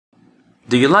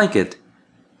Do you like it?"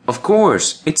 "Of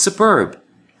course, it's superb."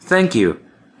 "Thank you,"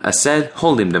 I said,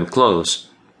 holding them close.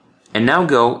 "And now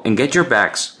go and get your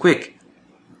bags, quick."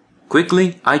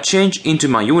 Quickly, I changed into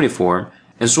my uniform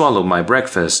and swallowed my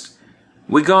breakfast.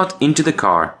 We got into the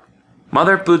car.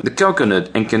 Mother put the coconut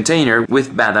and container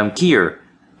with badam kheer,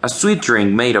 a sweet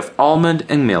drink made of almond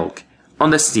and milk,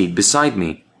 on the seat beside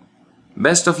me.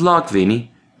 "Best of luck,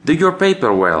 Vinny. Do your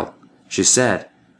paper well," she said.